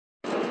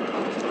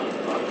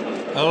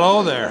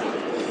Hello there.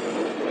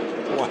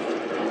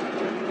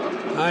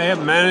 I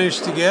have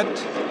managed to get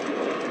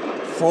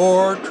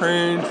 4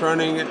 trains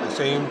running at the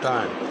same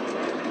time.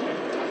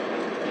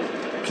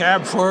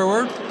 Cab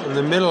forward in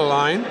the middle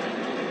line.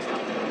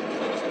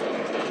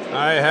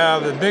 I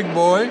have the big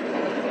boy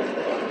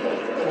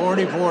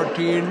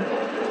 4014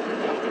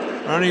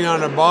 running on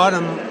the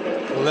bottom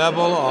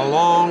level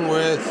along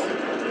with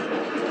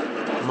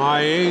my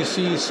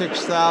AC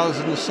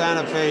 6000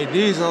 Santa Fe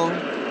diesel,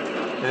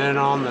 and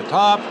on the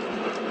top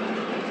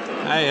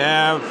I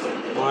have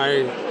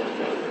my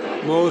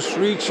most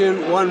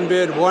recent one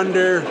bid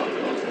wonder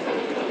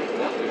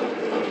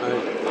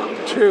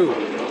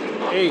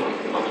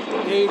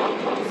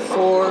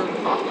 2884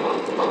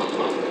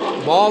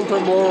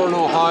 Baltimore and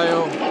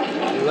Ohio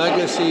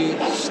Legacy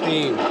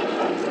Steam.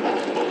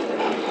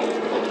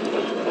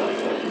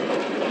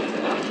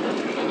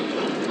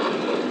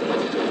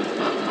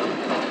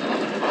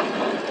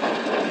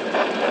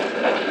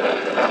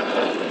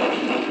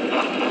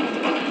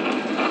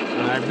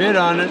 I bid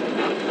on it.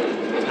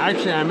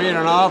 Actually, I made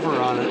an offer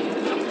on it,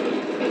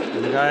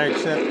 and the guy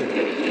accepted.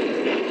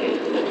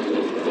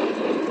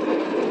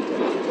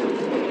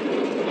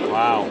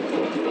 Wow.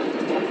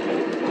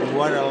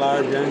 What a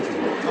large engine.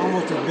 It's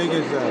almost as big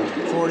as a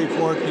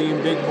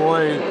 4014 big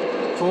boy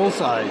full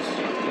size,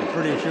 I'm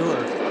pretty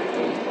sure.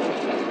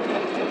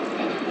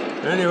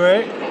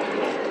 Anyway,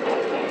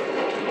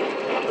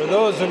 for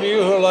those of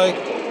you who like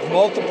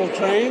multiple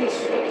trains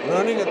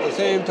running at the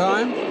same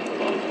time,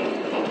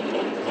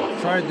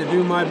 tried to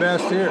do my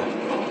best here.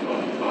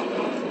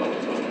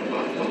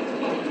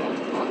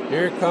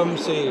 Here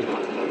comes the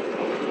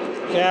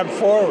cab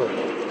forward,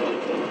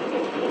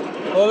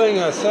 pulling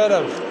a set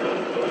of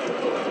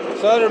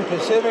Southern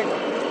Pacific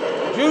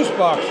juice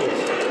boxes.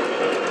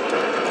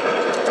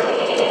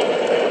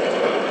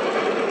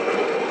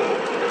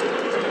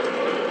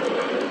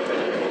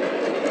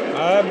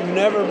 I've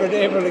never been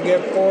able to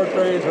get 4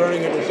 trains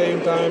running at the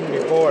same time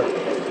before.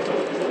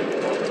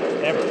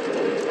 Ever.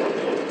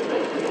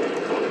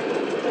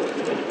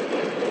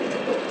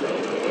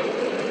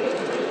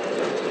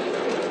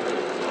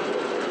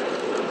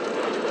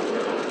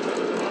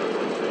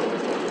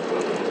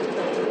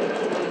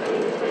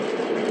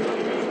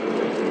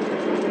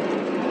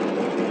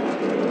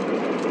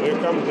 Here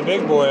comes the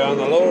big boy on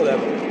the low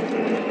level.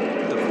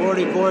 The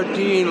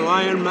 4014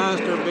 Lion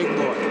Master big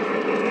boy.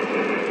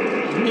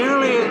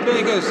 Nearly as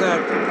big as that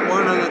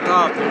one on the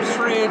top. There's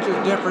 3 inches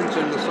difference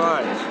in the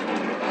size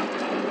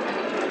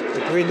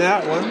between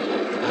that one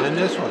and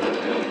this one.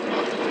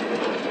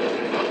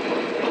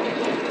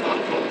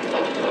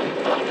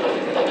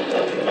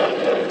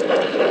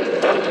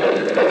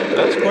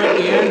 That's quite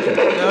the engine,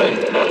 I tell you.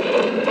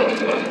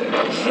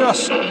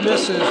 Just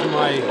misses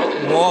my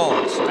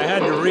walls. I had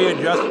to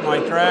readjust my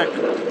track.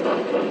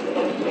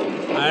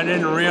 I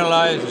didn't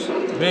realize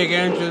big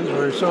engines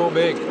were so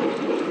big.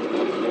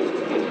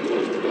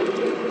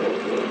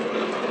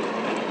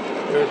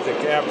 There's the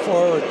cab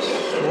forward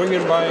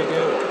swinging by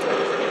again.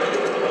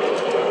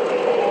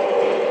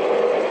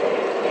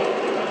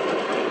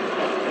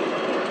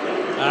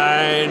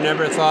 I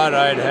never thought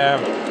I'd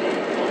have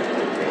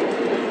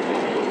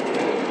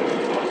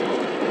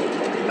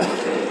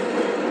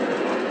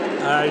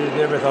I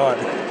never thought.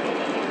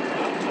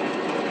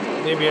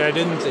 Maybe I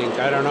didn't think,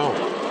 I don't know.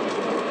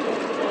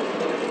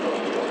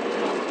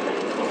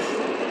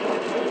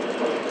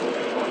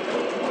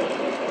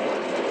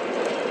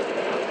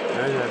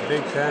 There's a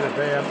big Santa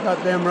Fe. I've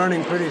got them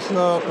running pretty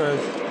slow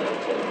because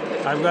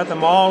I've got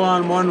them all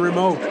on one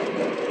remote.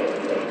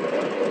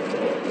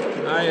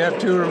 I have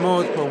 2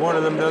 remotes, but one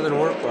of them doesn't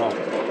work well.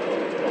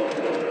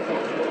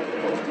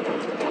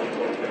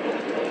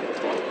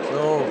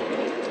 So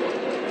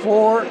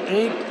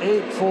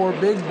 4884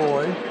 big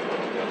boy,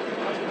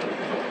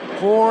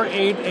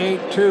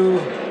 4882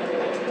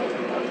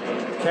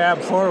 cab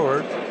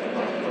forward,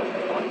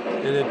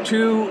 and a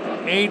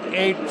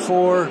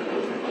 2884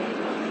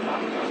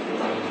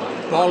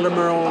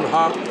 Baltimore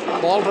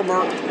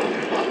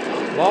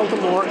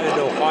and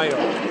Ohio.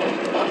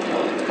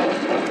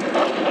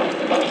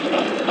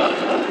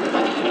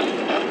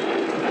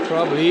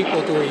 Probably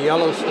equal to a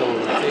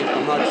Yellowstone, I think.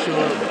 I'm not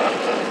sure.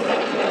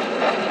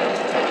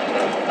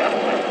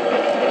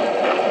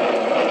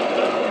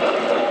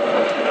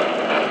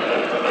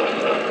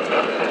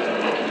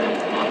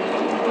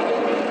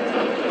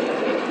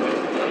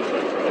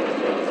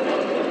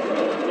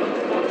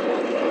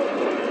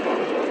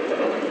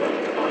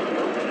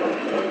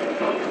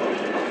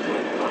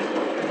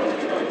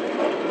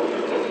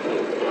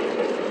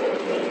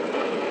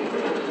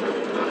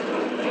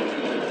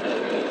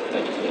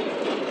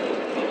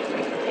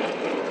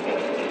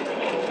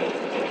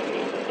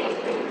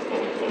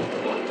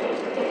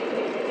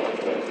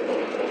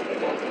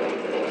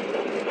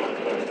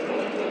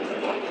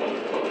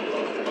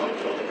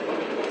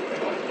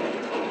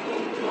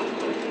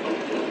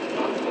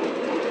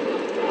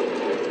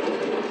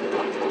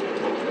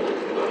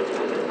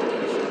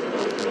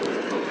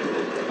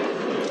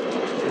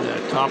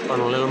 Top on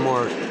a little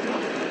more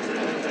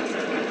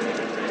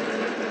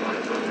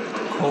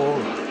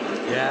cold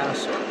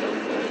gas.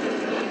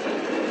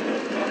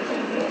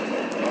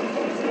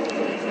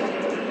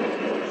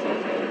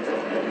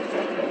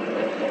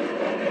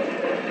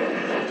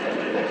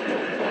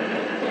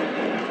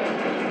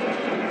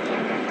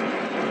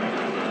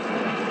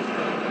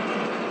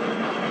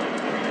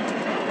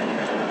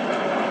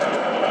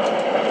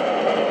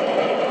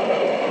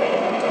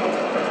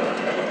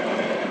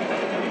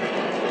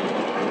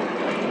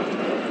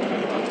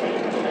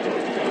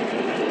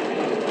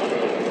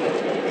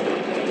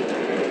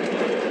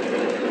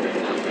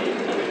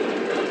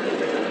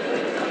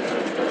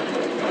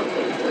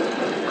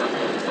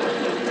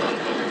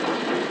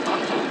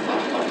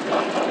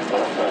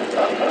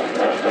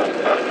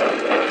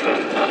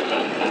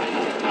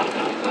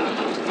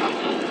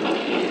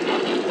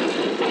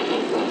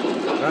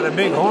 Got a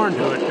big horn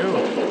to it too.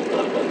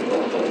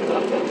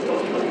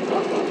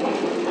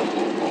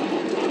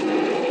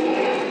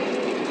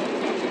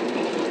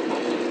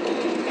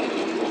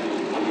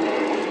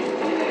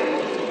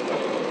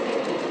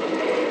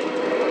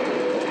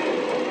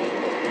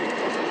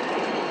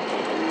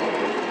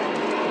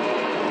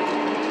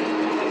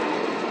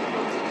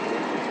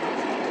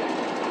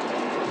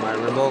 My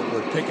remote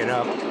would pick it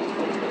up.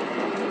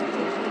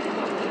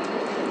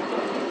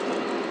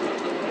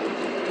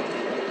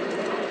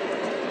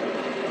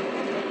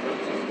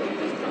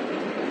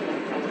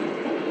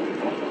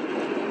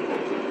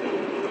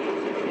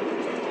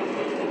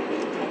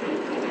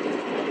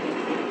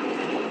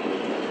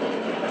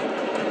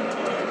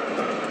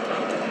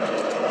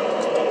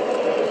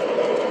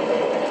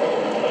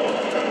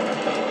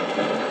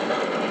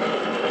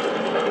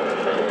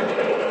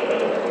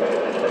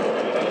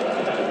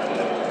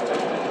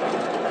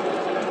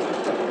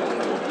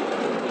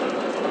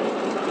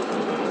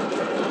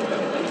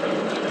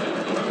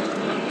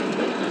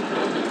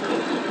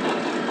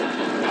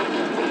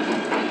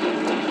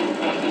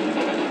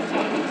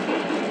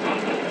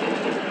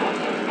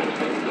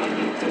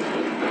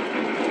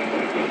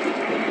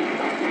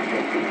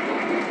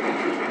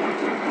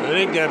 I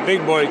think that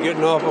big boy is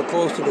getting awful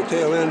close to the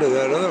tail end of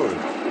that other one.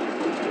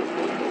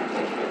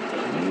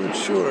 I'm not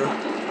sure.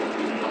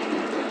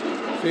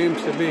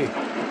 Seems to be.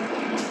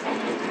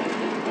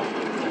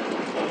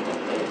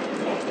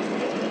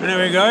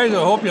 Anyway guys,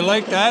 I hope you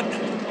liked that.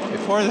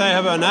 Before I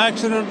have an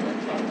accident,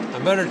 I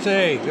better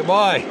say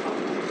goodbye.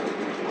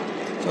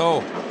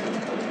 So,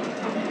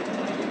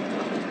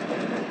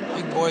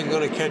 big boy's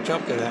gonna catch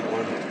up to that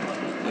one.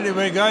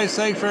 Anyway guys,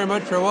 thanks very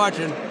much for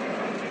watching.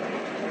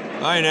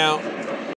 Bye now.